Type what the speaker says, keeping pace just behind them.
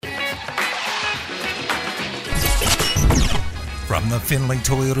From the Findlay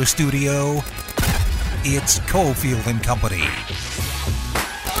Toyota studio, it's Cofield and Company.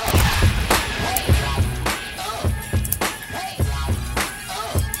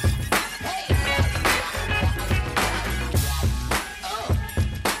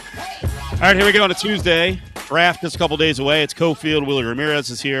 All right, here we go on a Tuesday. Draft is a couple days away. It's Cofield. Willie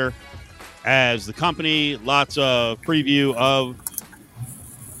Ramirez is here as the company. Lots of preview of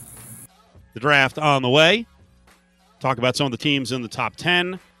the draft on the way. Talk about some of the teams in the top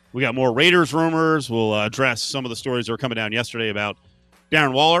 10. We got more Raiders rumors. We'll address some of the stories that were coming down yesterday about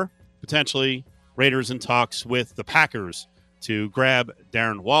Darren Waller, potentially Raiders in talks with the Packers to grab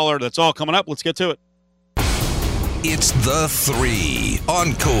Darren Waller. That's all coming up. Let's get to it. It's The 3 on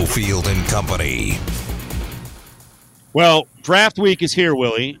Cofield and Company. Well, draft week is here,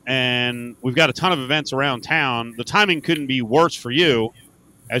 Willie, and we've got a ton of events around town. The timing couldn't be worse for you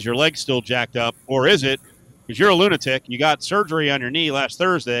as your leg's still jacked up, or is it? Because you're a lunatic. You got surgery on your knee last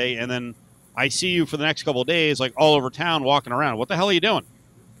Thursday, and then I see you for the next couple of days, like all over town walking around. What the hell are you doing?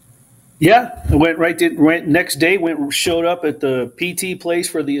 Yeah, I went next day, showed up at the PT place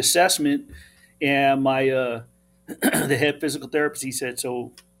for the assessment, and my the head physical therapist, he said,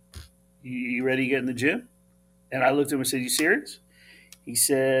 "So you ready to get in the gym?" And I looked at him and said, "You serious?" He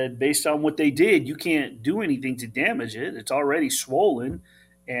said, "Based on what they did, you can't do anything to damage it. It's already swollen,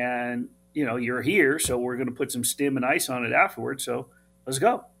 and you're here, so we're going to put some stim and ice on it afterwards. So let's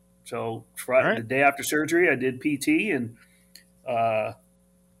go." So Friday, the day after surgery, I did PT and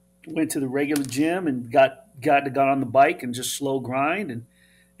went to the regular gym and got on the bike and just slow grind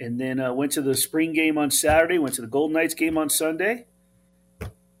and then went to the spring game on Saturday, went to the Golden Knights game on Sunday.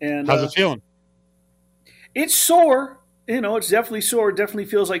 And how's it feeling? It's sore. It's definitely sore. It definitely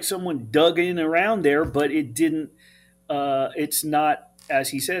feels like someone dug in around there, but it didn't it's not, as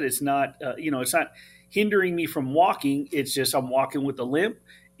he said, it's not it's not hindering me from walking. It's just I'm walking with a limp.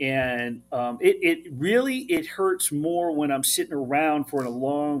 And it really hurts more when I'm sitting around for a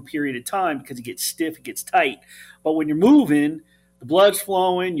long period of time because it gets stiff, it gets tight. But when you're moving, the blood's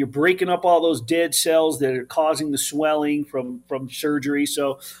flowing, you're breaking up all those dead cells that are causing the swelling from surgery.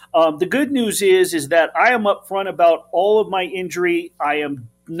 So the good news is that I am upfront about all of my injury. I am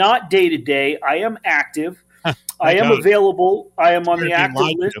not day-to-day. I am active. I am available. I am on the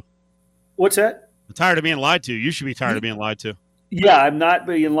active list. What's that? I'm tired of being lied to. You should be tired of being lied to. Yeah, I'm not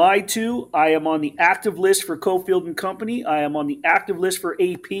being lied to. I am on the active list for Cofield and Company. I am on the active list for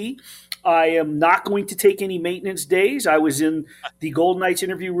AP. I am not going to take any maintenance days. I was in the Golden Knights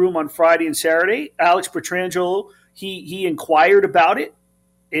interview room on Friday and Saturday. Alex Pietrangelo, he inquired about it,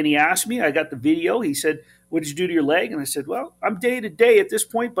 and he asked me. I got the video. He said, "What did you do to your leg?" And I said, "Well, I'm day-to-day at this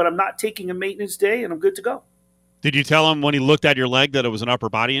point, but I'm not taking a maintenance day, and I'm good to go." Did you tell him when he looked at your leg that it was an upper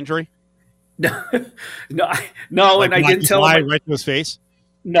body injury? No, and I didn't tell him. Right to his face?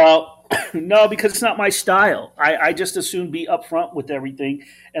 No, because it's not my style. I just assume be upfront with everything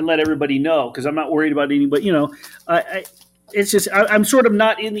and let everybody know because I'm not worried about anybody. It's just I'm sort of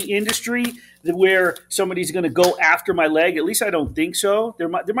not in the industry where somebody's going to go after my leg. At least I don't think so. There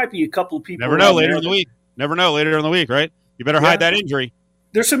might be a couple of people. Never know later in the week. Never know later in the week, right? You better hide that injury.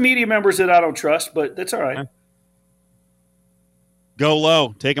 There's some media members that I don't trust, but that's all right. Okay. Go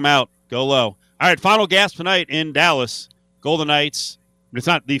low. Take them out. Go low. All right, final gasp tonight in Dallas. Golden Knights. It's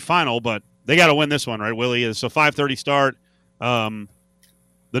not the final, but they got to win this one, right, Willie? It's a 5:30 start. The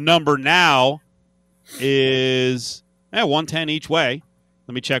number now is 110 each way.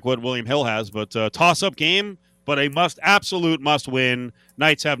 Let me check what William Hill has. But toss-up game, but a absolute must-win.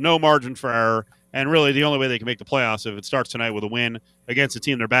 Knights have no margin for error, and really the only way they can make the playoffs if it starts tonight with a win against a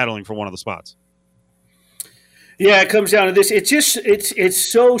team they're battling for one of the spots. Yeah, it comes down to this. It's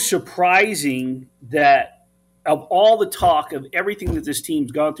so surprising that of all the talk of everything that this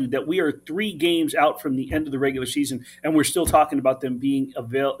team's gone through, that we are 3 games out from the end of the regular season, and we're still talking about them being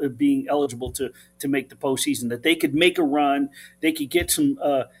eligible to make the postseason. That they could make a run, they could get some,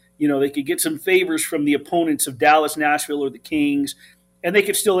 they could get some favors from the opponents of Dallas, Nashville, or the Kings, and they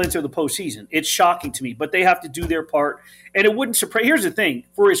could still enter the postseason. It's shocking to me, but they have to do their part, and it wouldn't surprise. Here's the thing: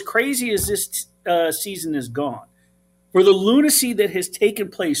 for as crazy as this season has gone, for the lunacy that has taken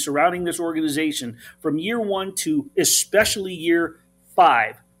place surrounding this organization from year 1 to especially year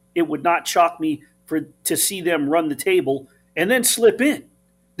 5, it would not shock me to see them run the table and then slip in.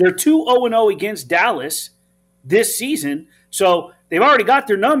 They're 2-0-0 against Dallas this season, so they've already got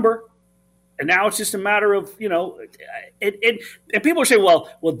their number, and now it's just a matter of, and people are saying, well,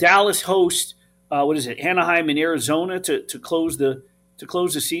 Dallas host, Anaheim and Arizona to close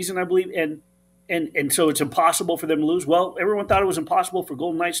the season, I believe, and so it's impossible for them to lose. Well, everyone thought it was impossible for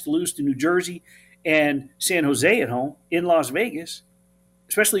Golden Knights to lose to New Jersey and San Jose at home in Las Vegas,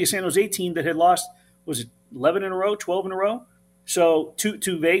 especially a San Jose team that had lost, was it 11 in a row, 12 in a row? So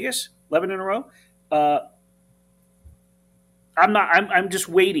to Vegas, 11 in a row. I'm just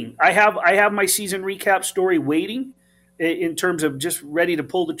waiting. I have my season recap story waiting in terms of just ready to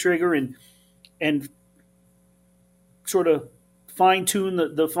pull the trigger and sort of fine tune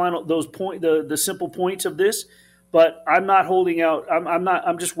the final the simple points of this. But I'm not holding out.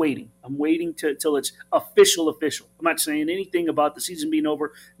 I'm just waiting. I'm waiting till it's official. I'm not saying anything about the season being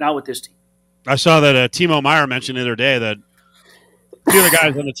over. Not with this team. I saw that Timo Meyer mentioned the other day that a few of the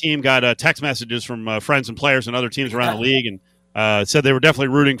guys on the team got text messages from friends and players and other teams around the league, and said they were definitely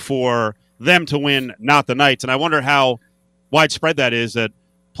rooting for them to win, not the Knights. And I wonder how widespread that is, that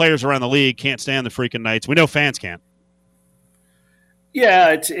players around the league can't stand the freaking Knights. We know fans can't.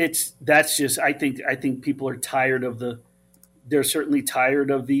 Yeah, that's just I think people are tired of they're certainly tired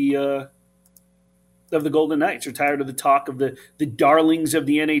of the Golden Knights. They're tired of the talk of the darlings of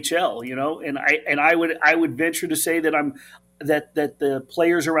the NHL, and I would venture to say that that the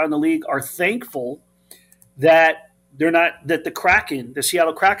players around the league are thankful that the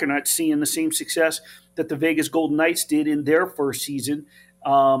Seattle Kraken are not seeing the same success that the Vegas Golden Knights did in their first season.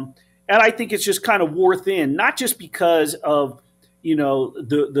 And I think it's just kind of wore thin, not just because of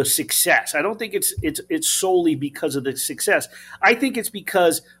the success. I don't think it's solely because of the success. I think it's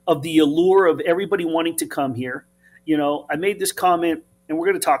because of the allure of everybody wanting to come here. I made this comment, and we're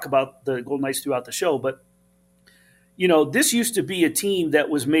going to talk about the Golden Knights throughout the show, but this used to be a team that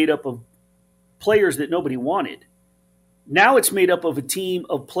was made up of players that nobody wanted. Now it's made up of a team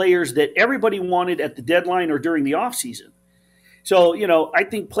of players that everybody wanted at the deadline or during the offseason. So, I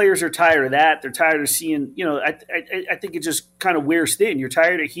think players are tired of that. They're tired of seeing, I think it just kind of wears thin. You're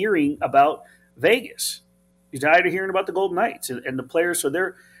tired of hearing about Vegas. You're tired of hearing about the Golden Knights and the players. So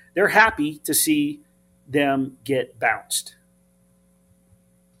they're happy to see them get bounced.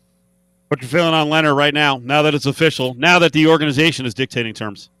 What you're feeling on Leonard right now that it's official, now that the organization is dictating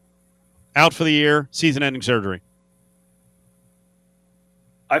terms? Out for the year, season-ending surgery.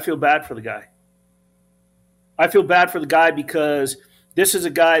 I feel bad for the guy. I feel bad for the guy because this is a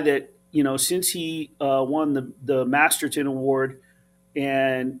guy that, since he won the Masterton Award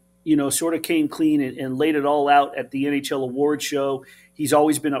and, sort of came clean and laid it all out at the NHL award show, he's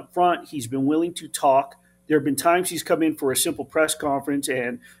always been up front. He's been willing to talk. There have been times he's come in for a simple press conference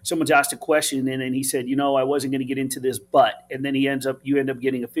and someone's asked a question and he said, I wasn't going to get into this, but, and then you end up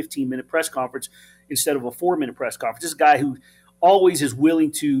getting a 15-minute press conference instead of a 4-minute press conference. This is a guy who always is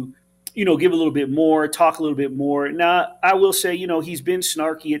willing to, give a little bit more, talk a little bit more. Now, I will say, he's been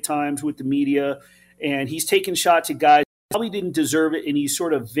snarky at times with the media and he's taken shots at guys who probably didn't deserve it, and he's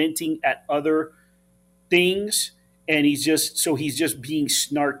sort of venting at other things. And he's just being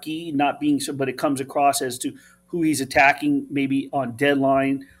snarky, not being so, but it comes across as to who he's attacking maybe on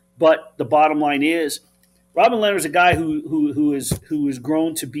deadline. But the bottom line is, Robin Leonard's a guy who is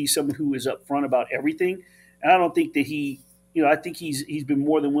grown to be someone who is upfront about everything. And I don't think that I think he's been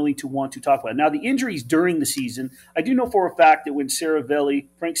more than willing to want to talk about it. Now, the injuries during the season, I do know for a fact that when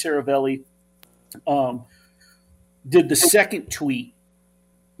Frank Saravelli did the second tweet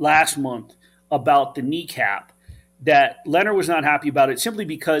last month about the kneecap, that Leonard was not happy about it simply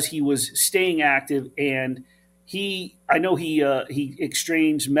because he was staying active, and I know he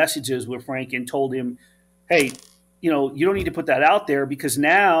exchanged messages with Frank and told him, hey, you don't need to put that out there because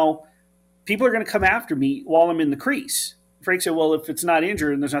now people are going to come after me while I'm in the crease. Frank said, well, if it's not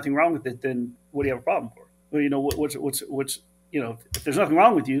injured and there's nothing wrong with it, then what do you have a problem for? Well, if there's nothing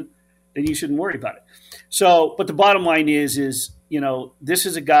wrong with you, then you shouldn't worry about it. So, but the bottom line is this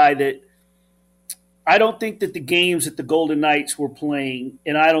is a guy that I don't think that the games that the Golden Knights were playing,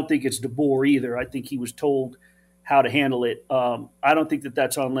 and I don't think it's DeBoer either. I think he was told how to handle it. I don't think that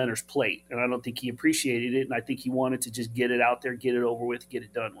that's on Leonard's plate, and I don't think he appreciated it, and I think he wanted to just get it out there, get it over with, get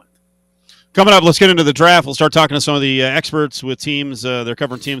it done with. Coming up, let's get into the draft. We'll start talking to some of the experts with teams. They're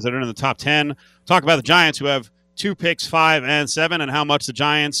covering teams that are in the top 10. Talk about the Giants, who have 2 picks, 5 and 7, and how much the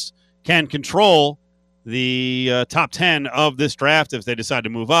Giants can control the top 10 of this draft if they decide to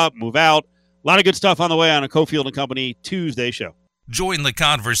move up, move out. A lot of good stuff on the way on a Cofield and Company Tuesday show. Join the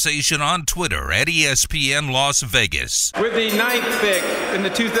conversation on Twitter at ESPN Las Vegas. With the 9th pick in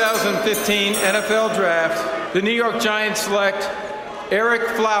the 2015 NFL Draft, the New York Giants select Eric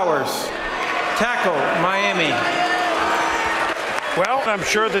Flowers, tackle, Miami. Well, I'm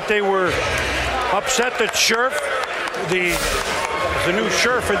sure that they were upset that Scherf, the new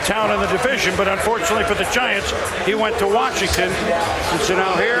sheriff in town in the division, but unfortunately for the Giants, he went to Washington. And so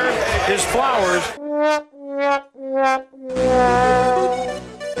now here is Flowers.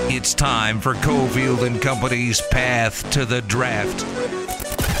 It's time for Cofield and Company's Path to the Draft.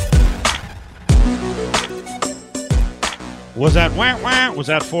 Was that wah wah? Was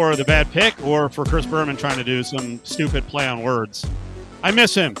that for the bad pick or for Chris Berman trying to do some stupid play on words? I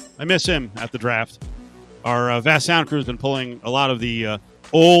miss him. I miss him at the draft. Our vast sound crew has been pulling a lot of the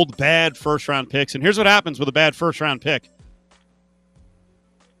old, bad first-round picks. And here's what happens with a bad first-round pick.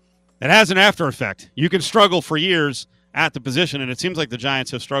 It has an after effect. You can struggle for years at the position, and it seems like the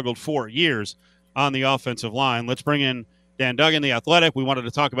Giants have struggled for years on the offensive line. Let's bring in Dan Duggan, the Athletic. We wanted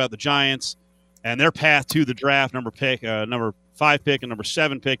to talk about the Giants and their path to the draft, number 5 pick and number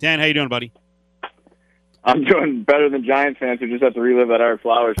 7 pick. Dan, how you doing, buddy? I'm doing better than Giants fans who just have to relive that Eric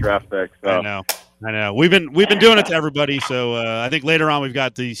Flowers draft pick. So. I know. We've been doing it to everybody. So I think later on we've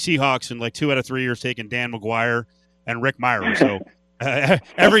got the Seahawks in like 2 out of 3 years taking Dan McGuire and Rick Myers. So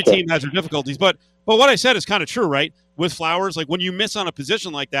every team has their difficulties. But what I said is kind of true, right? With Flowers, like when you miss on a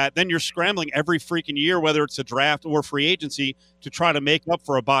position like that, then you're scrambling every freaking year, whether it's a draft or free agency, to try to make up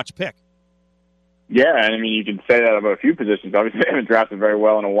for a botched pick. Yeah, and I mean, you can say that about a few positions. Obviously, they haven't drafted very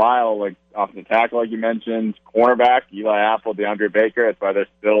well in a while, like offensive tackle, like you mentioned, cornerback, Eli Apple, DeAndre Baker. That's why they're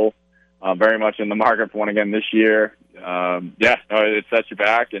still very much in the market for one again this year. It sets you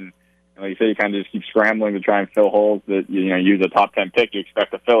back, and like you say, you kind of just keep scrambling to try and fill holes that, use a top 10 pick, you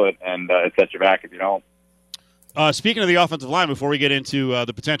expect to fill it, and it sets you back if you don't. Speaking of the offensive line, before we get into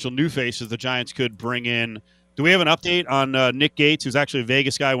the potential new faces the Giants could bring in, do we have an update on Nick Gates, who's actually a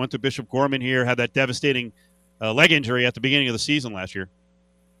Vegas guy, went to Bishop Gorman here, had that devastating leg injury at the beginning of the season last year?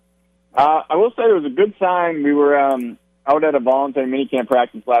 I will say it was a good sign. We were out at a voluntary minicamp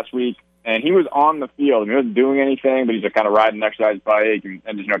practice last week, and he was on the field. I mean, he wasn't doing anything, but he's just kind of riding an exercise bike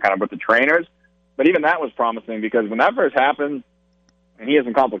and just, kind of with the trainers. But even that was promising because when that first happened, and he had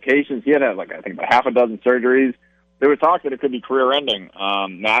some complications, he had I think about half a dozen surgeries. There was talk that it could be career-ending.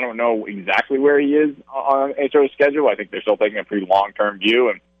 Now, I don't know exactly where he is on HO's schedule. I think they're still taking a pretty long-term view.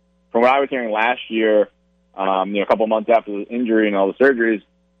 And from what I was hearing last year, a couple months after the injury and all the surgeries,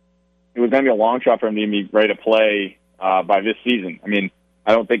 it was going to be a long shot for him to be ready to play by this season. I mean,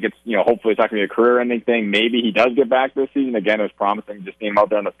 I don't think it's, hopefully it's not going to be a career-ending thing. Maybe he does get back this season. Again, it was promising just seeing him out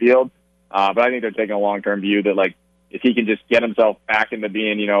there on the field. But I think they're taking a long-term view that, if he can just get himself back into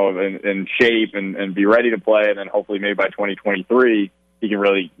being, in shape and be ready to play, and then hopefully maybe by 2023 he can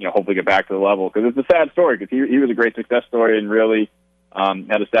really, hopefully get back to the level. Because it's a sad story because he was a great success story and really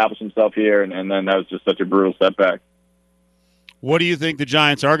had established himself here, and then that was just such a brutal setback. What do you think the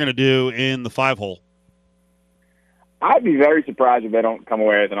Giants are going to do in the 5-hole? I'd be very surprised if they don't come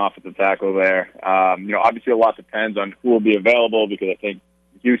away with an offensive tackle there. Obviously a lot depends on who will be available because I think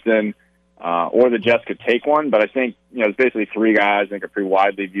Houston or the Jets could take one, but I think, it's basically 3 guys I think are pretty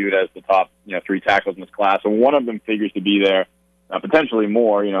widely viewed as the top, 3 tackles in this class. And one of them figures to be there, potentially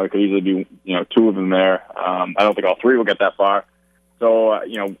more, it could easily be, 2 of them there. I don't think all 3 will get that far. So,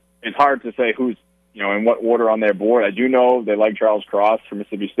 it's hard to say who's, in what order on their board. I do know they like Charles Cross from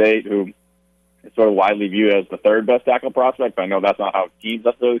Mississippi State, who is sort of widely viewed as the 3rd best tackle prospect, but I know that's not how teams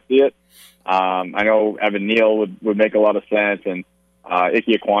necessarily see it. I know Evan Neal would make a lot of sense, and Ike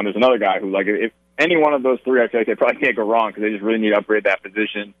Ekwonu is another guy who, if any one of those 3, I feel like they probably can't go wrong because they just really need to upgrade that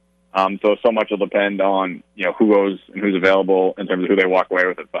position. So much will depend on, who goes and who's available in terms of who they walk away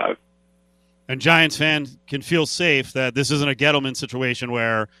with at 5. And Giants fans can feel safe that this isn't a Gettleman situation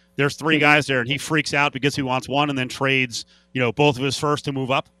where there's 3 guys there and he freaks out because he wants one and then trades, both of his first to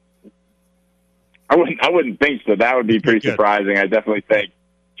move up. I wouldn't think so. That would be pretty surprising. I definitely think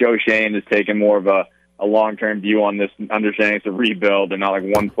Joe Schoen has taken more of a long-term view on this, understanding it's a rebuild and not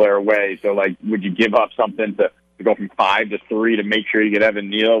one player away. So, would you give up something to go from 5 to 3 to make sure you get Evan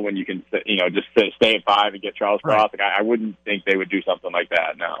Neal when you can, just stay at 5 and get Charles Cross? Right. I wouldn't think they would do something like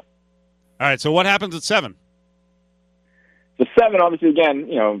that, no. All right, so what happens at 7? So 7, obviously,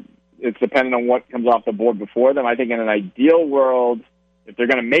 again, it's dependent on what comes off the board before them. I think in an ideal world, if they're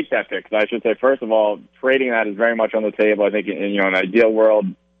going to make that pick, because I should say, first of all, trading that is very much on the table. I think, in an ideal world,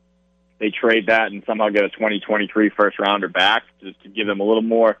 they trade that and somehow get a 2023 first-rounder back just to give them a little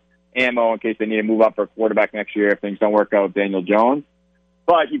more ammo in case they need to move up for a quarterback next year if things don't work out with Daniel Jones.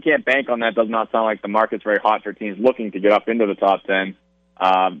 But you can't bank on that. Does not sound like the market's very hot for teams looking to get up into the top 10.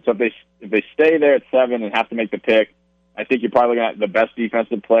 So if they stay there at 7 and have to make the pick, I think you're probably going to have the best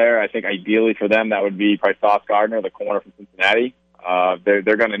defensive player. I think ideally for them that would be probably Sauce Gardner, the corner from Cincinnati.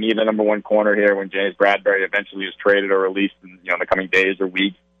 They're going to need a number 1 corner here when James Bradbury eventually is traded or released in the coming days or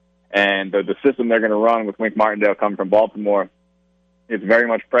weeks. And the system they're going to run with Wink Martindale coming from Baltimore is very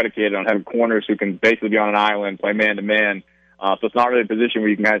much predicated on having corners who can basically be on an island, play man-to-man. So it's not really a position where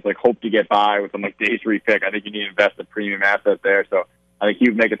you can hope to get by with some day 3 pick. I think you need to invest a premium asset there. So I think he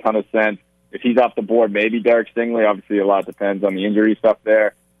would make a ton of sense. If he's off the board, maybe Derek Stingley. Obviously, a lot depends on the injury stuff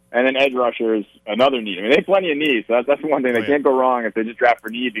there. And then edge rushers, another need. I mean, they have plenty of needs, so that's the one thing. They can't go wrong if they just draft for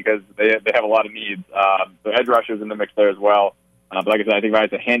need because they have a lot of needs. So edge rushers in the mix there as well. But like I said, I think if I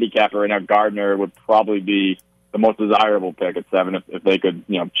had to handicap it right now, Gardner would probably be the most desirable pick at 7 if they could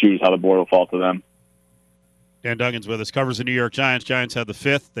choose how the board will fall to them. Dan Duggan's with us, covers the New York Giants. Giants have the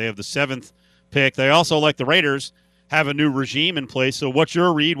 5th. They have the 7th pick. They also, like the Raiders, have a new regime in place. So what's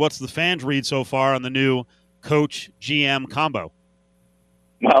your read? What's the fans' read so far on the new coach-GM combo?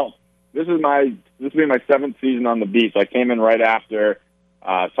 Well, this will be my 7th season on the beat. So I came in right after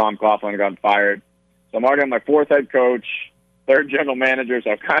Tom Coughlin got fired. So I'm already on my 4th head coach, 3rd general manager.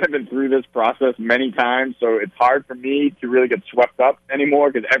 So I've kind of been through this process many times. So it's hard for me to really get swept up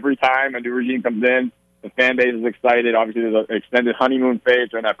anymore because every time a new regime comes in, the fan base is excited. Obviously, there's an extended honeymoon phase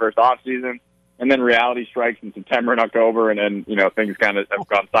during that first off season. And then reality strikes in September and October, and then, things kind of have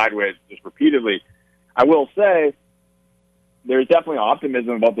gone sideways just repeatedly. I will say there's definitely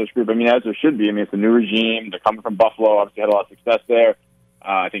optimism about this group. I mean, as there should be. I mean, it's a new regime. They're coming from Buffalo. Obviously had a lot of success there.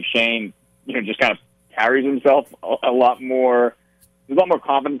 I think Shane, just kind of carries himself a lot more. There's a lot more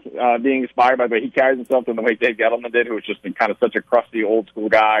confidence being inspired by the way he carries himself than the way Dave Gettleman did, who was just kind of such a crusty old school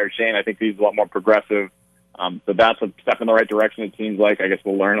guy. Or Shane, I think he's a lot more progressive. So that's a step in the right direction, it seems like. I guess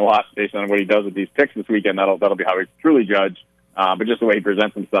we'll learn a lot based on what he does with these picks this weekend. That'll be how we truly judge. But just the way he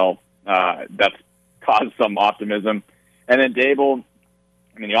presents himself, that's caused some optimism. And then Dable,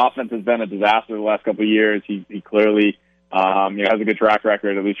 I mean, the offense has been a disaster the last couple of years. He clearly has a good track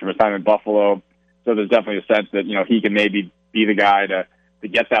record, at least from his time in Buffalo. So there's definitely a sense that, he can maybe be the guy to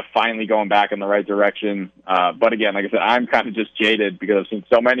get that finally going back in the right direction. But again, like I said, I'm kind of just jaded because I've seen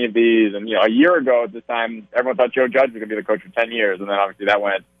so many of these. And, a year ago at this time, everyone thought Joe Judge was going to be the coach for 10 years. And then obviously that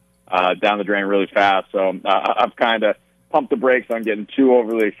went down the drain really fast. So I've kind of pumped the brakes on getting too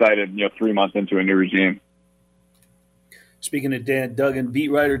overly excited, 3 months into a new regime. Speaking of Dan Duggan,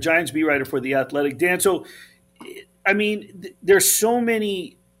 Giants beat writer for The Athletic. Dan, so, I mean, there's so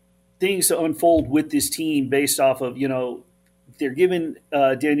many things to unfold with this team based off of, they're giving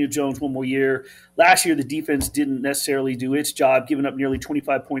Daniel Jones one more year. Last year, the defense didn't necessarily do its job, giving up nearly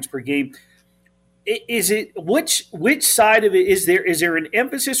 25 points per game. Is it which side of it is there? Is there an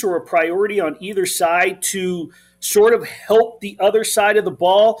emphasis or a priority on either side to sort of help the other side of the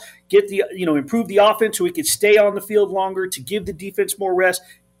ball get improve the offense so he could stay on the field longer, to give the defense more rest,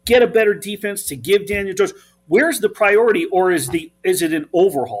 get a better defense, to give Daniel Jones? Where's the priority, or is it an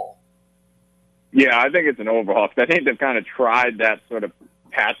overhaul? Yeah, I think it's an overhaul because I think they've kind of tried that sort of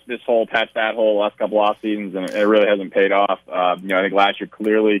patch this hole, patch that hole last couple off seasons, and it really hasn't paid off. I think last year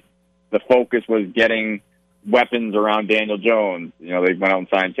clearly the focus was getting weapons around Daniel Jones. They went out and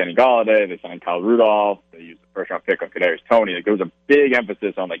signed Kenny Golladay, they signed Kyle Rudolph, they used the first-round pick on Kadarius Toney. There was a big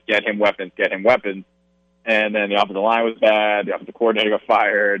emphasis on get him weapons, and then the offensive line was bad, the offensive coordinator got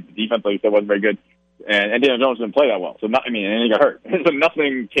fired, the defense, like you said, wasn't very good. And Daniel Jones didn't play that well. So, and he got hurt. So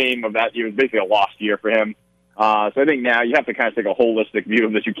nothing came of that. It was basically a lost year for him. So I think now you have to kind of take a holistic view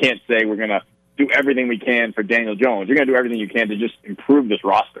of this. You can't say we're going to do everything we can for Daniel Jones. You're going to do everything you can to just improve this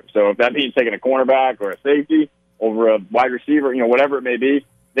roster. So if that means taking a cornerback or a safety over a wide receiver, whatever it may be,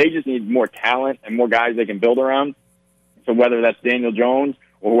 they just need more talent and more guys they can build around. So whether that's Daniel Jones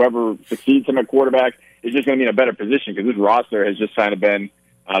or whoever succeeds him at quarterback is just going to be in a better position because this roster has just kind of been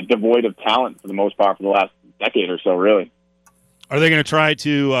devoid of talent for the most part for the last decade or so, really. Are they going to try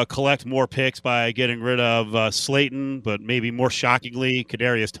to collect more picks by getting rid of Slayton, but maybe more shockingly,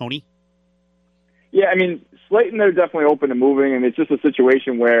 Kadarius Toney? Yeah, I mean, Slayton, they're definitely open to moving, and it's just a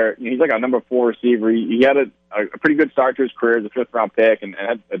situation where he's like a number 4 receiver. He had a pretty good start to his career as a 5th-round pick and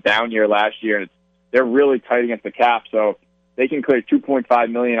had a down year last year, and they're really tight against the cap, so they can clear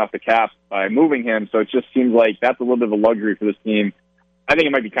 $2.5 million off the cap by moving him, so it just seems like that's a little bit of a luxury for this team. I think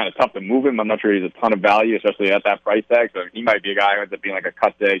it might be kind of tough to move him. I'm not sure he's a ton of value, especially at that price tag. So he might be a guy who ends up being like a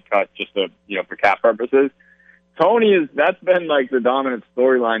cut just to, for cap purposes. Toney that's been like the dominant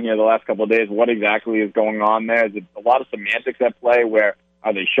storyline here the last couple of days. What exactly is going on there? Is it a lot of semantics at play where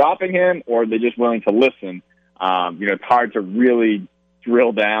are they shopping him or are they just willing to listen? It's hard to really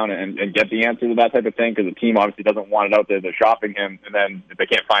drill down and get the answer to that type of thing because the team obviously doesn't want it out there. They're shopping him. And then if they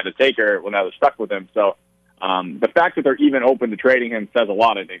can't find a taker, well, now they're stuck with him. So, the fact that they're even open to trading him says a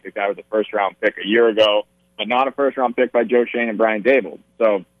lot. I think the guy was a first-round pick a year ago, but not a first-round pick by Joe Shane and Brian Dable.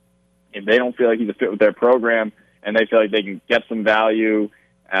 So if they don't feel like he's a fit with their program and they feel like they can get some value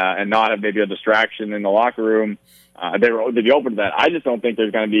and not have maybe a distraction in the locker room, they'd be open to that. I just don't think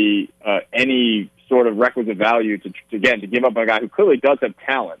there's going to be any sort of requisite value to give up on a guy who clearly does have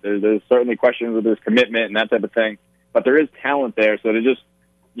talent. There's certainly questions with his commitment and that type of thing. but there is talent there. So to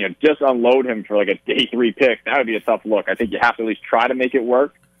just unload him for like a day 3 pick, that would be a tough look. I think you have to at least try to make it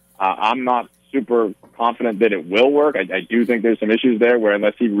work. I'm not super confident that it will work. I do think there's some issues there where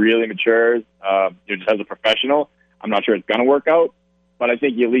unless he really matures, just as a professional, I'm not sure it's going to work out. But I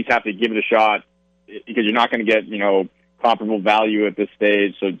think you at least have to give it a shot because you're not going to get, comparable value at this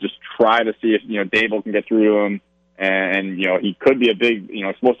stage. So just try to see if, Dable can get through to him. And, he could be a big,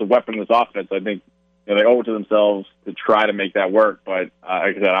 explosive weapon in this offense. I think they owe it to themselves to try to make that work. But like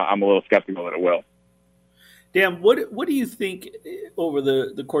I said, I'm a little skeptical that it will. Dan, what do you think over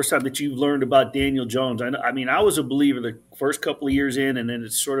the course of time that you've learned about Daniel Jones? I was a believer the first couple of years in, and then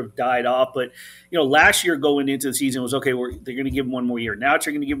it sort of died off. But, last year going into the season was, okay, they're going to give him one more year. Now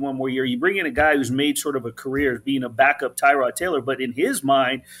they're going to give him one more year. You bring in a guy who's made sort of a career as being a backup Tyrod Taylor, but in his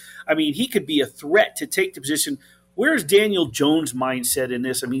mind, he could be a threat to take the position. Where's Daniel Jones' mindset in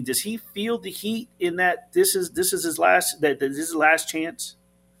this? Does he feel the heat in that this is his last chance?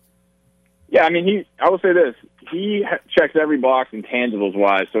 Yeah, I will say this. He checks every box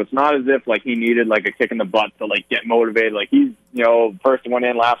intangibles-wise, so it's not as if, he needed, a kick in the butt to, get motivated. He's, first one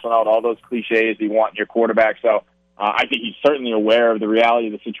in, last one out, all those cliches you want in your quarterback. So I think he's certainly aware of the reality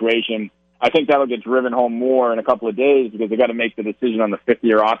of the situation. I think that'll get driven home more in a couple of days because they got to make the decision on the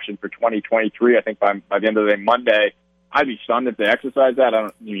 5th-year option for 2023, I think, by the end of the day, Monday. I'd be stunned if they exercise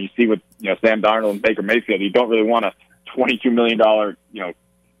that. You see with, Sam Darnold and Baker Mayfield, you don't really want a $22 million,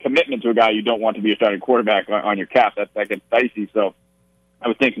 commitment to a guy you don't want to be a starting quarterback on your cap. That gets dicey. So I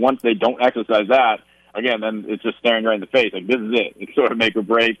would think once they don't exercise that, again, then it's just staring right in the face. This is it. It's sort of make or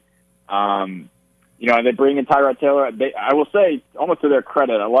break. And they bring in Tyrod Taylor. I will say, almost to their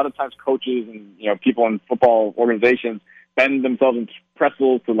credit, a lot of times coaches and, people in football organizations bend themselves in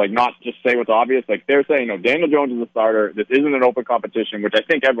pretzels to, not just say what's obvious. They're saying, Daniel Jones is a starter. This isn't an open competition, which I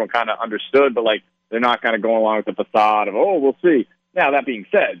think everyone kind of understood, but, they're not kind of going along with the facade of, we'll see. Now, that being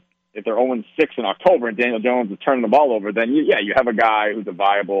said, if they're 0-6 in October and Daniel Jones is turning the ball over, then, you have a guy who's a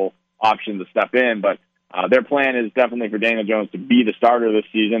viable option to step in. But their plan is definitely for Daniel Jones to be the starter this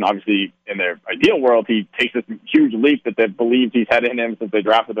season. Obviously, in their ideal world, he takes this huge leap that they've believed he's had in him since they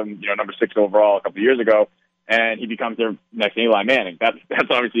drafted him, number 6 overall a couple of years ago, and he becomes their next Eli Manning. That's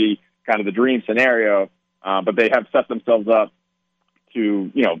obviously kind of the dream scenario, but they have set themselves up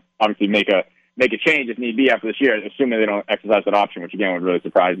to, obviously make a change if need be after this year, assuming they don't exercise that option, which, again, would really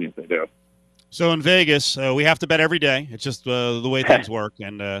surprise me if they do. So in Vegas, we have to bet every day. It's just the way things work,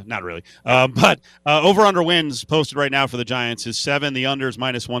 and not really. But over-under wins posted right now for the Giants is 7. The under is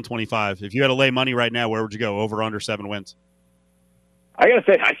 -125. If you had to lay money right now, where would you go? Over-under 7 wins. I got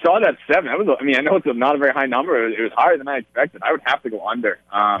to say, I saw that 7. I know it's not a very high number. It was higher than I expected. I would have to go under.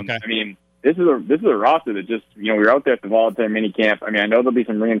 Okay. This is a roster that just, we were out there at the voluntary minicamp. I know there'll be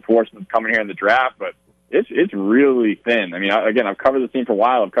some reinforcements coming here in the draft, but it's really thin. Again, I've covered this team for a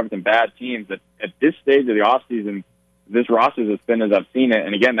while. I've covered some bad teams. At this stage of the offseason, this roster is as thin as I've seen it.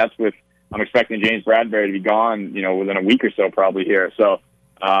 And again, I'm expecting James Bradberry to be gone, within a week or so probably here. So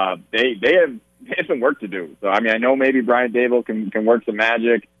they have some work to do. So, I know maybe Brian Dable can work some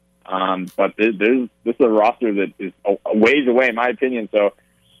magic, but this is a roster that is a ways away, in my opinion. So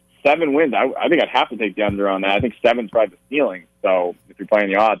 7 wins, I think I'd have to take the under on that. I think 7's probably the ceiling. So if you're playing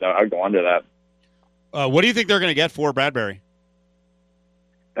the odds, I'd go under that. What do you think they're going to get for Bradberry?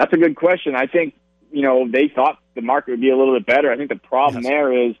 That's a good question. I think, they thought the market would be a little bit better. I think the problem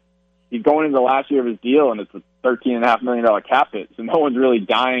there is he's going into the last year of his deal, and it's a $13.5 million cap hit. So no one's really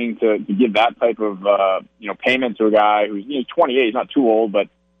dying to give that type of, payment to a guy who's 28. He's not too old, but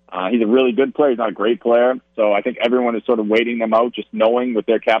he's a really good player. He's not a great player. So I think everyone is sort of waiting them out, just knowing with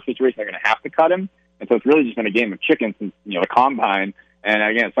their cap situation, they're going to have to cut him. And so it's really just been a game of chicken since, the combine. And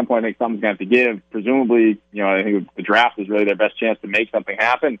again, at some point, I think something's going to have to give. Presumably, I think the draft is really their best chance to make something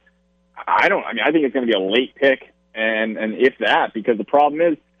happen. I think it's going to be a late pick, and if that, because the problem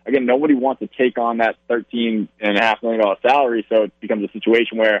is, again, nobody wants to take on that $13.5 million salary, so it becomes a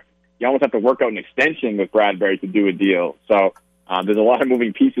situation where you almost have to work out an extension with Bradberry to do a deal. So there's a lot of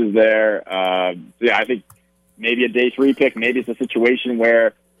moving pieces there. I think maybe a day 3 pick, maybe it's a situation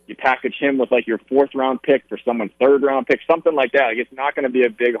where you package him with your 4th-round pick for someone's 3rd-round pick, something like that. It's not going to be a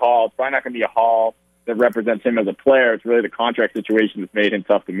big haul. It's probably not going to be a haul that represents him as a player. It's really the contract situation that's made him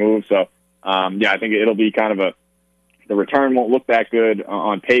tough to move. So, I think it'll be kind of the return won't look that good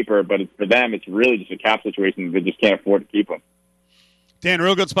on paper, but for them, it's really just a cap situation. They just can't afford to keep him. Dan,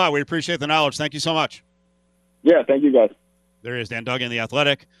 real good spot. We appreciate the knowledge. Thank you so much. Yeah, thank you, guys. There is Dan Duggan, The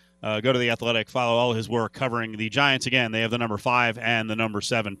Athletic. Go to The Athletic, follow all his work covering the Giants. Again, they have the number 5 and the number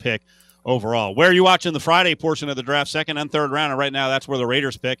 7 pick overall. Where are you watching the Friday portion of the draft, 2nd and 3rd round? And right now, that's where the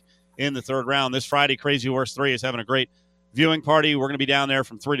Raiders pick. in the third round. This Friday, Crazy Horse 3 is having a great viewing party. We're going to be down there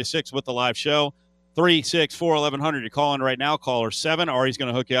from 3 to 6 with the live show. 364-1100. You call in right now. Caller 7. Ari's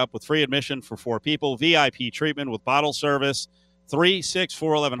going to hook you up with free admission for 4 people. VIP treatment with bottle service.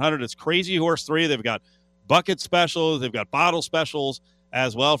 364-1100. It's Crazy Horse 3. They've got bucket specials. They've got bottle specials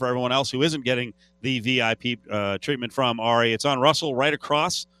as well for everyone else who isn't getting the VIP treatment from Ari. It's on Russell right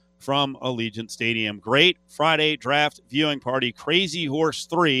across from Allegiant Stadium. Great Friday draft viewing party. Crazy Horse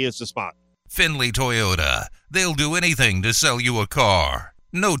 3 is the spot. Findlay Toyota. They'll do anything to sell you a car.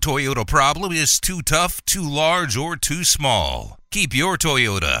 No Toyota problem is too tough, too large, or too small. Keep your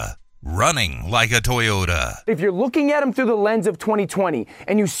Toyota running like a Toyota. If you're looking at them through the lens of 2020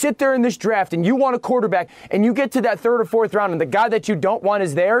 and you sit there in this draft and you want a quarterback and you get to that 3rd or 4th round and the guy that you don't want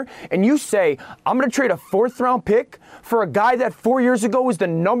is there and you say, I'm going to trade a 4th round pick for a guy that 4 years ago was the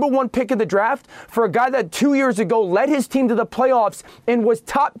number 1 pick in the draft, for a guy that 2 years ago led his team to the playoffs and was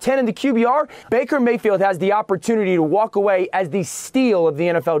top 10 in the QBR, Baker Mayfield has the opportunity to walk away as the steal of the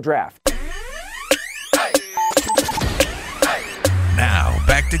NFL draft. Now,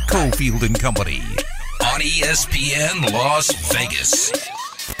 back to Cofield and Company on ESPN Las Vegas.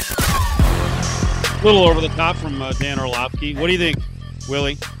 A little over the top from Dan Orlovsky. What do you think,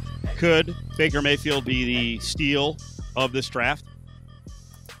 Willie? Could Baker Mayfield be the steal of this draft?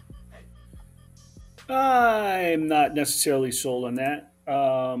 I'm not necessarily sold on that.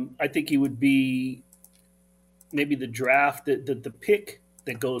 I think he would be maybe the draft, the pick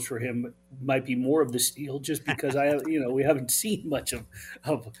that goes for him might be more of the steal, just because we haven't seen much of.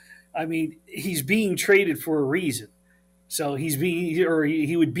 I mean, he's being traded for a reason, so he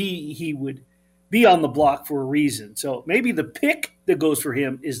would be on the block for a reason. So maybe the pick that goes for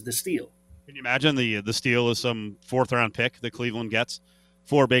him is the steal. Can you imagine the steal is some 4th round pick that Cleveland gets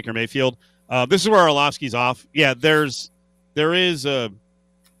for Baker Mayfield? This is where Orlovsky's off. Yeah, there is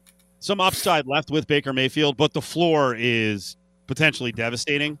some upside left with Baker Mayfield, but the floor is potentially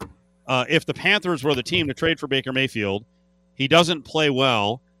devastating. If the Panthers were the team to trade for Baker Mayfield, he doesn't play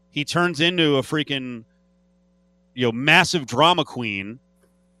well. He turns into a freaking, massive drama queen.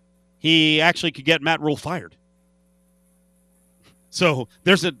 He actually could get Matt Rule fired. So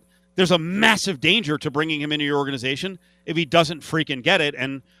there's a massive danger to bringing him into your organization if he doesn't freaking get it.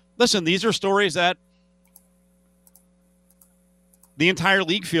 And listen, these are stories that the entire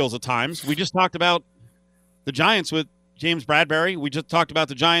league feels at times. We just talked about the Giants with James Bradbury. We just talked about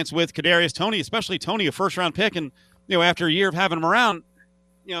the Giants with Kadarius Toney, especially Toney, a 1st round pick. And, after a year of having him around,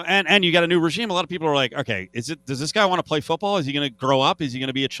 and you got a new regime, a lot of people are like, okay, does this guy want to play football? Is he going to grow up? Is he going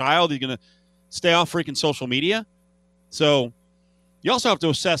to be a child? Is he going to stay off freaking social media? So you also have to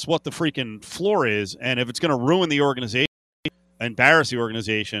assess what the freaking floor is. And if it's going to ruin the organization, embarrass the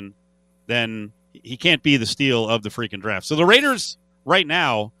organization, then he can't be the steal of the freaking draft. So the Raiders right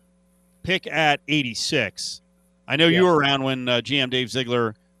now pick at 86. I know you were around when GM Dave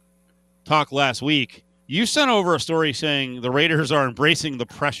Ziegler talked last week. You sent over a story saying the Raiders are embracing the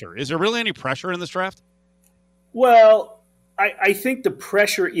pressure. Is there really any pressure in this draft? Well, I think the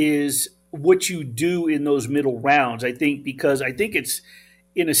pressure is what you do in those middle rounds. I think it's,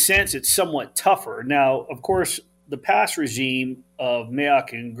 in a sense, it's somewhat tougher. Now, of course, the past regime of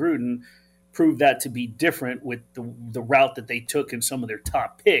Mayock and Gruden proved that to be different with the route that they took in some of their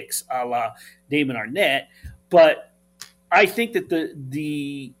top picks, a la Damon Arnett. But I think that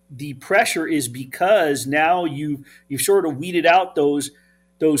the pressure is because now you've sort of weeded out those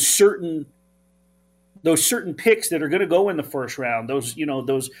certain picks that are going to go in the 1st round,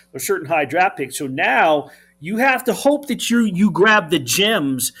 those certain high draft picks. So now you have to hope that you grab the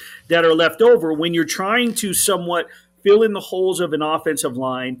gems that are left over when you're trying to somewhat fill in the holes of an offensive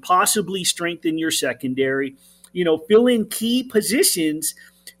line, possibly strengthen your secondary, fill in key positions.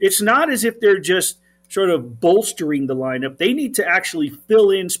 It's not as if they're just sort of bolstering the lineup. They need to actually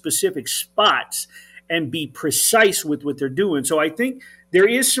fill in specific spots and be precise with what they're doing. So I think there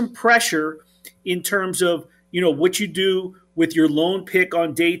is some pressure in terms of, what you do with your lone pick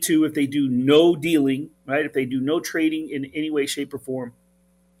on day 2 if they do no dealing, right? If they do no trading in any way, shape, or form.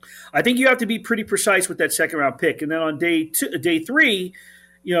 I think you have to be pretty precise with that 2nd round pick. And then on day 3,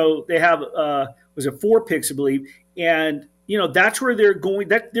 they have, 4 picks, I believe. And, that's where they're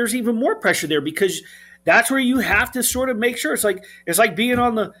going. There's even more pressure there because that's where you have to sort of make sure. It's like being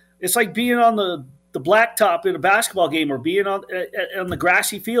on the blacktop in a basketball game or being on the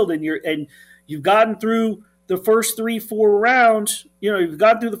grassy field and you've gotten through the first 3-4 rounds. You've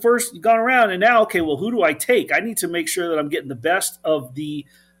gone through you've gone around, and now, okay, well, who do I take? I need to make sure that I'm getting the best of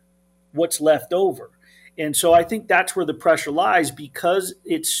what's left over. And so I think that's where the pressure lies because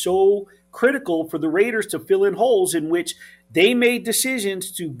it's so critical for the Raiders to fill in holes in which They made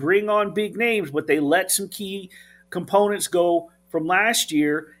decisions to bring on big names, but they let some key components go from last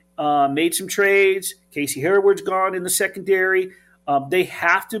year, made some trades. Casey Harewood's gone in the secondary. They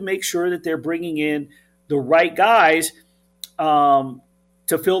have to make sure that they're bringing in the right guys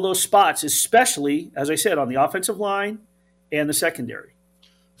to fill those spots, especially, as I said, on the offensive line and the secondary.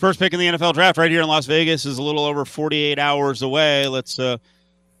 First pick in the NFL draft right here in Las Vegas is a little over 48 hours away. Let's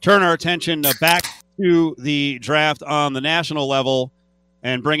turn our attention back to the draft on the national level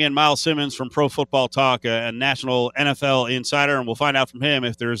and bring in Myles Simmons from Pro Football Talk, a national NFL insider, and we'll find out from him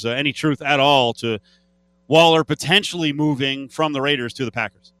if there's any truth at all to Waller potentially moving from the Raiders to the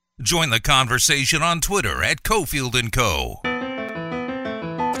Packers. Join the conversation on Twitter at Cofield & Co.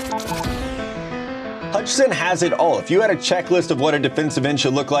 Hutchinson has it all. If you had a checklist of what a defensive end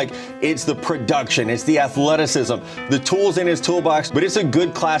should look like, it's the production, it's the athleticism, the tools in his toolbox, but it's a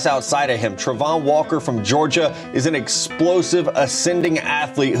good class outside of him. Travon Walker from Georgia is an explosive, ascending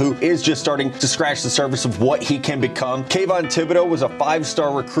athlete who is just starting to scratch the surface of what he can become. Kayvon Thibodeau was a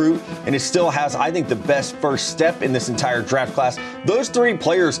 5-star recruit, and it still has, I think, the best first step in this entire draft class. Those 3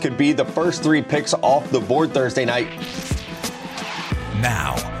 players could be the first 3 picks off the board Thursday night.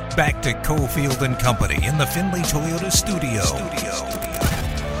 Now, back to Cofield and Company in the Findlay Toyota studio.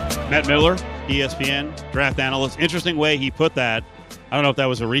 Matt Miller, ESPN draft analyst. Interesting way he put that. I don't know if that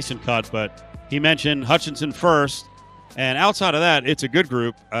was a recent cut, but he mentioned Hutchinson first. And outside of that, it's a good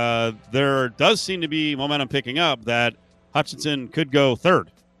group. There does seem to be momentum picking up that Hutchinson could go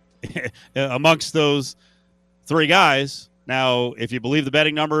third amongst those 3 guys. Now, if you believe the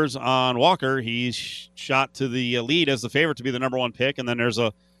betting numbers on Walker, he's shot to the lead as the favorite to be the number 1 pick. And then there's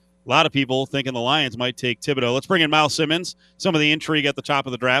a lot of people thinking the Lions might take Thibodeau. Let's bring in Myles Simmons. Some of the intrigue at the top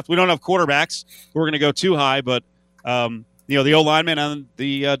of the draft. We don't have quarterbacks who are going to go too high, but the O-linemen and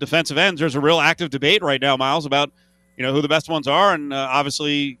the defensive ends, there's a real active debate right now, Myles, about who the best ones are, and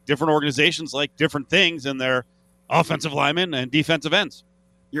obviously different organizations like different things in their offensive linemen and defensive ends.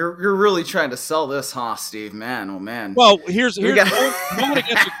 You're really trying to sell this, huh, Steve? Man, oh man. Well, here's when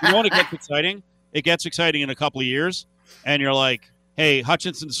it gets exciting. It gets exciting in a couple of years, and you're like, hey,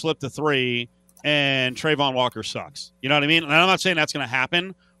 Hutchinson slipped to 3, and Travon Walker sucks. You know what I mean? And I'm not saying that's going to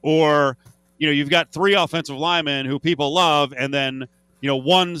happen. Or, you've got 3 offensive linemen who people love, and then,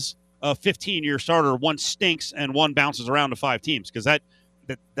 one's a 15-year starter, one stinks, and one bounces around to 5 teams. Because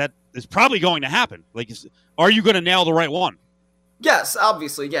that is probably going to happen. Like, are you going to nail the right one? Yes,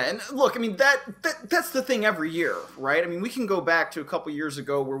 obviously, yeah. And look, I mean, that's the thing every year, right? I mean, we can go back to a couple years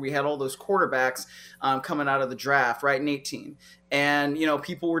ago where we had all those quarterbacks coming out of the draft, right, in 2018. And,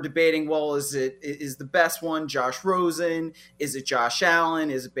 people were debating, well, is the best one Josh Rosen? Is it Josh Allen?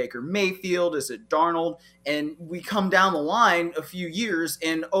 Is it Baker Mayfield? Is it Darnold? And we come down the line a few years,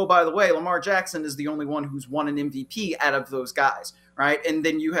 and, oh, by the way, Lamar Jackson is the only one who's won an MVP out of those guys, right? And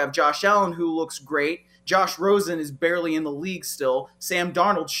then you have Josh Allen, who looks great. Josh Rosen is barely in the league still. Sam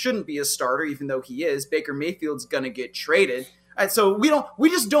Darnold shouldn't be a starter, even though he is. Baker Mayfield's going to get traded. All right, so we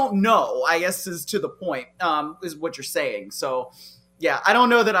just don't know, I guess, is to the point, is what you're saying. So, yeah, I don't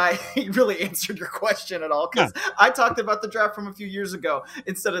know that I really answered your question at all, because I talked about the draft from a few years ago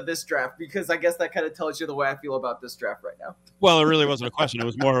instead of this draft, because I guess that kind of tells you the way I feel about this draft right now. Well, it really wasn't a question. It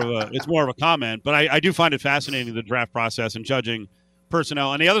was more of a comment. But I do find it fascinating, the draft process and judging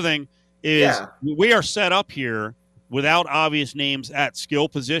personnel. And the other thing is we are set up here without obvious names at skill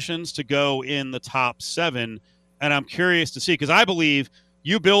positions to go in the top 7. And I'm curious to see, because I believe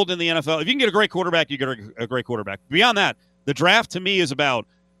you build in the NFL. If you can get a great quarterback, you get a great quarterback. Beyond that, the draft to me is about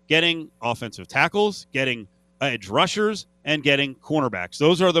getting offensive tackles, getting edge rushers, and getting cornerbacks.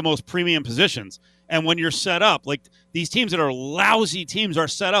 Those are the most premium positions. And when you're set up, like these teams that are lousy teams are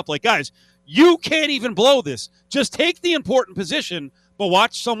set up, like, guys, you can't even blow this. Just take the important position, but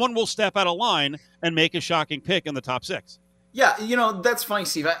watch, someone will step out of line and make a shocking pick in the top 6. Yeah, that's funny,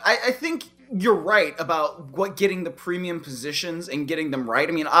 Steve. I think you're right about getting the premium positions and getting them right.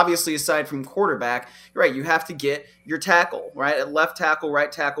 I mean, obviously, aside from quarterback, you're right, you have to get your tackle, right? At left tackle,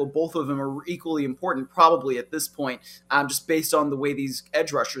 right tackle, both of them are equally important probably at this point, just based on the way these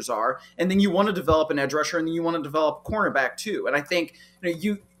edge rushers are. And then you want to develop an edge rusher, and then you want to develop a cornerback too. And I think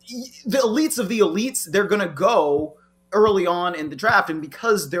the elites of the elites, they're going to go early on in the draft. And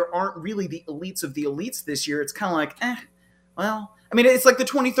because there aren't really the elites of the elites this year, it's kind of like, well, I mean, it's like the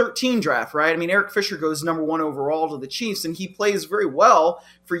 2013 draft, right? I mean, Eric Fisher goes number 1 overall to the Chiefs, and he plays very well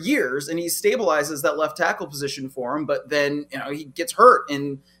for years, and he stabilizes that left tackle position for him, but then, he gets hurt,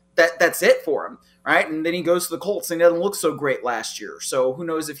 and that's it for him, right? And then he goes to the Colts, and he doesn't look so great last year. So who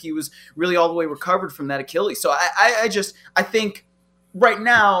knows if he was really all the way recovered from that Achilles. So I think right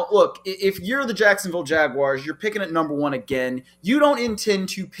now, look, if you're the Jacksonville Jaguars, you're picking at number 1 again. You don't intend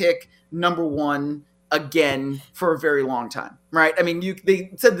to pick number 1 again for a very long time, right? I mean,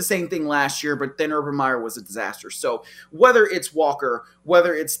 they said the same thing last year, but then Urban Meyer was a disaster. So whether it's Walker,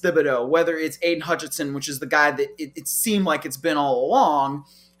 whether it's Thibodeau, whether it's Aiden Hutchinson, which is the guy that it seemed like it's been all along,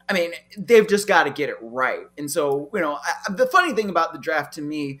 I mean, they've just got to get it right. And so, the funny thing about the draft to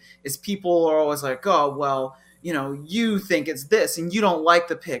me is people are always like, oh, well, you think it's this and you don't like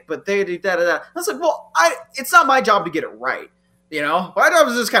the pick, but they do da-da-da. I was like, well, it's not my job to get it right. My job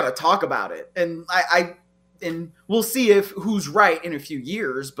is just kind of talk about it. And and we'll see who's right in a few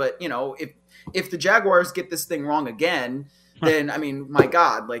years. But, if the Jaguars get this thing wrong again, then, I mean, my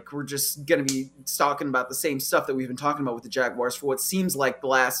God, like, we're just going to be talking about the same stuff that we've been talking about with the Jaguars for what seems like the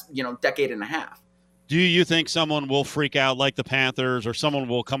last, decade and a half. Do you think someone will freak out like the Panthers, or someone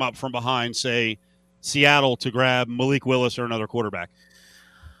will come up from behind, say, Seattle, to grab Malik Willis or another quarterback?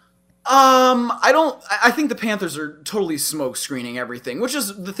 I think the Panthers are totally smoke screening everything, which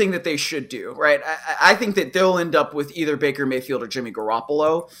is the thing that they should do, right? I think that they'll end up with either Baker Mayfield or Jimmy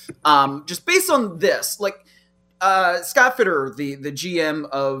Garoppolo. Just based on this, like, Scott Fitterer, the GM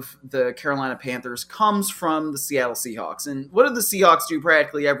of the Carolina Panthers, comes from the Seattle Seahawks. And what do the Seahawks do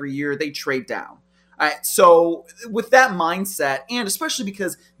practically every year? They trade down. All right, so with that mindset, and especially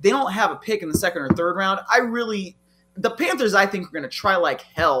because they don't have a pick in the second or third round, the Panthers, I think, are going to try like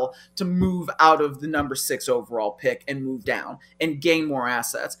hell to move out of the number 6 overall pick and move down and gain more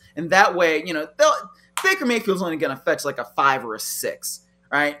assets. And that way, Baker Mayfield's only going to fetch like a 5 or a 6,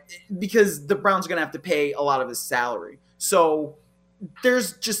 right? Because the Browns are going to have to pay a lot of his salary. So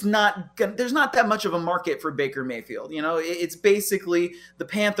there's not that much of a market for Baker Mayfield. It's basically the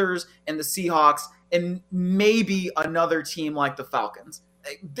Panthers and the Seahawks and maybe another team like the Falcons.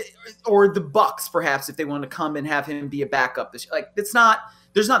 Or the Bucks, perhaps, if they want to come and have him be a backup this year. Like, there's not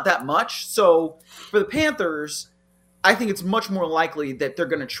that much. So for the Panthers, I think it's much more likely that they're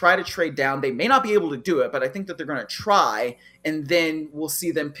going to try to trade down. They may not be able to do it, but I think that they're going to try, and then we'll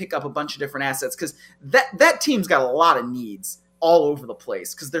see them pick up a bunch of different assets, because that team's got a lot of needs all over the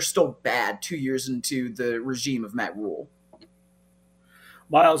place because they're still bad 2 years into the regime of Matt Rule.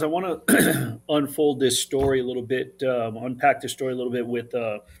 Miles, I want to unfold this story a little bit, unpack this story a little bit with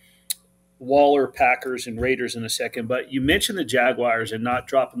Waller, Packers, and Raiders in a second. But you mentioned the Jaguars and not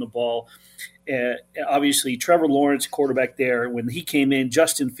dropping the ball. Obviously, Trevor Lawrence, quarterback there, when he came in,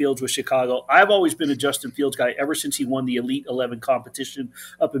 Justin Fields with Chicago. I've always been a Justin Fields guy ever since he won the Elite 11 competition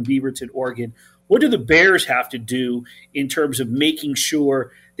up in Beaverton, Oregon. What do the Bears have to do in terms of making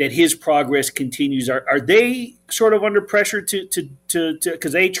sure that his progress continues? Are they sort of under pressure to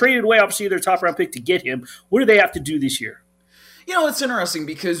because they traded away, obviously, their top-round pick to get him? What do they have to do this year? It's interesting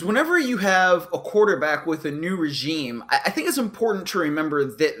because whenever you have a quarterback with a new regime, I think it's important to remember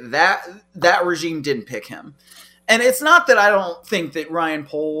that regime didn't pick him. And it's not that I don't think that Ryan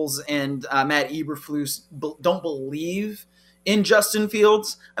Poles and Matt Eberflus don't believe in Justin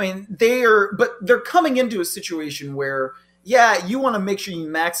Fields. I mean, they're coming into a situation where, yeah, you want to make sure you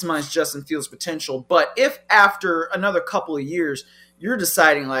maximize Justin Fields' potential, but if after another couple of years you're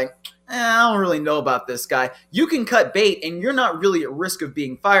deciding like, I don't really know about this guy, you can cut bait and you're not really at risk of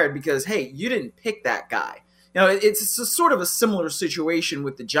being fired because, hey, you didn't pick that guy. It's a sort of a similar situation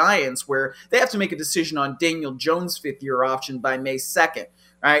with the Giants where they have to make a decision on Daniel Jones' 5th-year option by May 2nd,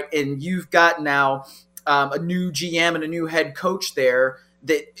 right? And you've got now a new GM and a new head coach there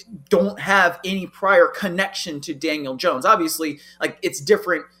that don't have any prior connection to Daniel Jones. Obviously, like, it's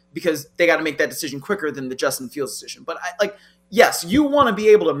different because they got to make that decision quicker than the Justin Fields decision. But yes, you want to be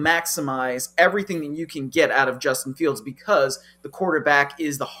able to maximize everything that you can get out of Justin Fields because the quarterback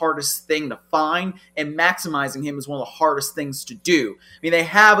is the hardest thing to find, and maximizing him is one of the hardest things to do. I mean, they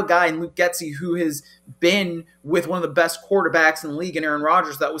have a guy in Luke Getsy who has been with one of the best quarterbacks in the league, and Aaron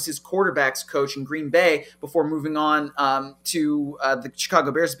Rodgers. That was his quarterbacks coach in Green Bay before moving on to the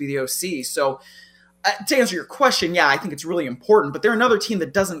Chicago Bears to be the OC. So to answer your question, yeah, I think it's really important, but they're another team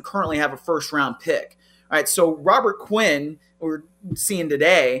that doesn't currently have a first-round pick. All right, so Robert Quinn, we're seeing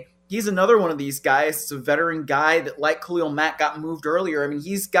today, he's another one of these guys. It's a veteran guy that, like Khalil Mack, got moved earlier. I mean,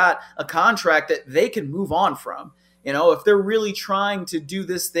 he's got a contract that they can move on from. If they're really trying to do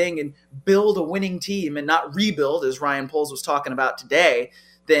this thing and build a winning team and not rebuild, as Ryan Poles was talking about today,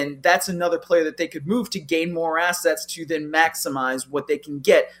 then that's another player that they could move to gain more assets to then maximize what they can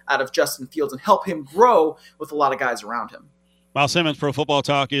get out of Justin Fields and help him grow with a lot of guys around him. Miles Simmons, Pro Football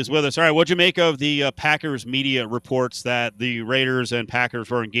Talk, is with us. All right, what'd you make of the Packers media reports that the Raiders and Packers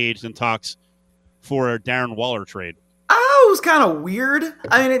were engaged in talks for a Darren Waller trade? It was kind of weird.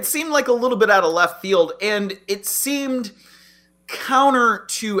 I mean, it seemed like a little bit out of left field, and it seemed counter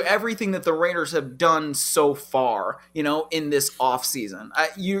to everything that the Raiders have done so far, in this offseason.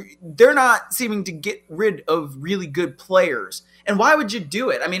 They're not seeming to get rid of really good players. And why would you do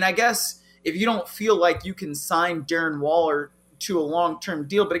it? I mean, I guess if you don't feel like you can sign Darren Waller to a long-term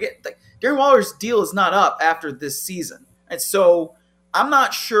deal, but again, Darren Waller's deal is not up after this season. And so I'm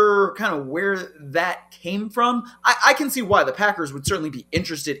not sure kind of where that came from. I can see why the Packers would certainly be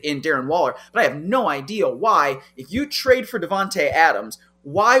interested in Darren Waller, but I have no idea why. If you trade for Davante Adams,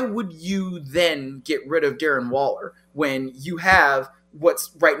 why would you then get rid of Darren Waller when you have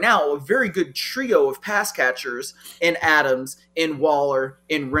what's right now a very good trio of pass catchers in Adams, in Waller,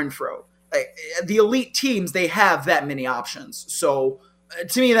 in Renfrow? The elite teams, they have that many options. So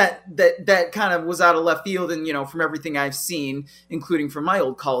to me, that kind of was out of left field. And, from everything I've seen, including from my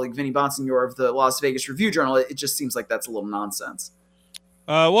old colleague, Vinny Bonsignor of the Las Vegas Review-Journal, it just seems like that's a little nonsense.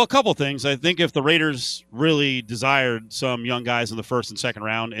 Well, a couple things. I think if the Raiders really desired some young guys in the first and second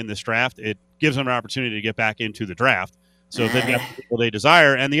round in this draft, it gives them an opportunity to get back into the draft. So if they've got the people they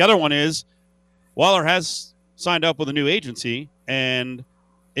desire. And the other one is Waller has signed up with a new agency. And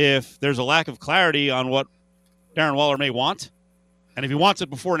if there's a lack of clarity on what Darren Waller may want, and if he wants it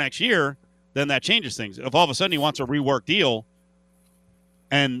before next year, then that changes things. If all of a sudden he wants a rework deal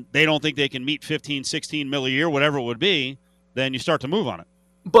and they don't think they can meet 15, 16 mil a year, whatever it would be, then you start to move on it.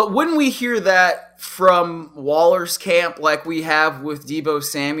 But wouldn't we hear that from Waller's camp like we have with Deebo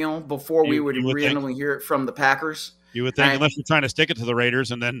Samuel before we would randomly hear it from the Packers? You would think, unless you're trying to stick it to the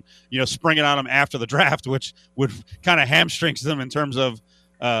Raiders and then, spring it on them after the draft, which would kind of hamstrings them in terms of,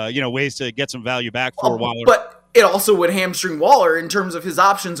 ways to get some value back for Waller. But it also would hamstring Waller in terms of his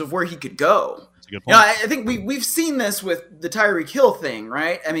options of where he could go. That's a good point. I think we've seen this with the Tyreek Hill thing,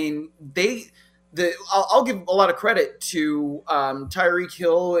 right? I mean, I'll give a lot of credit to Tyreek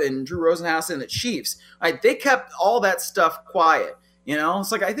Hill and Drew Rosenhaus and the Chiefs. Right? They kept all that stuff quiet.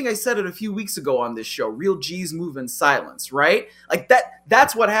 It's like, I think I said it a few weeks ago on this show, real G's move in silence, right? Like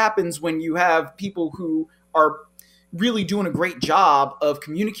that's what happens when you have people who are really doing a great job of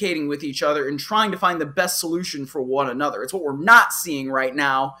communicating with each other and trying to find the best solution for one another. It's what we're not seeing right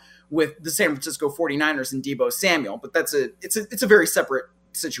now with the San Francisco 49ers and Deebo Samuel, but it's a very separate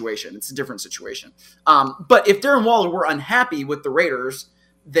situation. It's a different situation. But if Darren Waller were unhappy with the Raiders,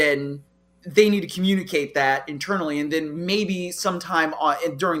 then they need to communicate that internally, and then maybe sometime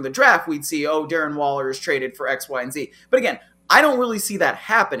during the draft we'd see, Darren Waller is traded for X, Y, and Z. But again, I don't really see that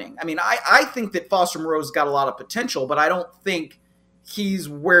happening. I mean, I think that Foster Moreau's got a lot of potential, but I don't think he's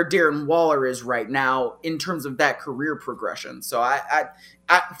where Darren Waller is right now in terms of that career progression. So I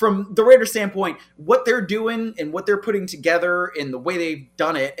from the Raiders standpoint, what they're doing and what they're putting together and the way they've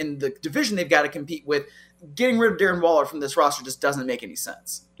done it and the division they've got to compete with, getting rid of Darren Waller from this roster just doesn't make any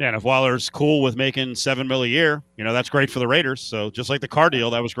sense. Yeah, and if Waller's cool with making $7 million a year, that's great for the Raiders. So just like the Carr deal,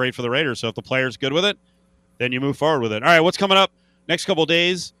 that was great for the Raiders. So if the player's good with it, then you move forward with it. All right, what's coming up next couple of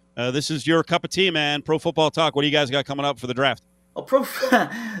days? This is your cup of tea, man. Pro Football Talk. What do you guys got coming up for the draft? Well,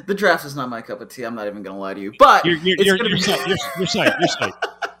 the draft is not my cup of tea. I'm not even going to lie to you. But you're psyched.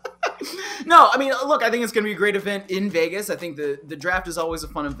 No, I mean, look, I think it's going to be a great event in Vegas. I think the draft is always a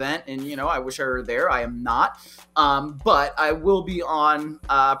fun event, and, I wish I were there. I am not. But I will be on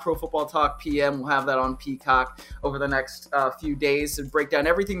Pro Football Talk PM. We'll have that on Peacock over the next few days to break down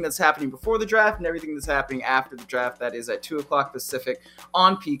everything that's happening before the draft and everything that's happening after the draft. That is at 2 o'clock Pacific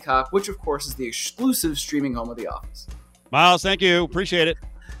on Peacock, which, of course, is the exclusive streaming home of The Office. Miles, thank you. Appreciate it.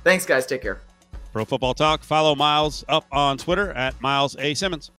 Thanks, guys. Take care. Pro Football Talk. Follow Miles up on Twitter at Miles A. Simmons.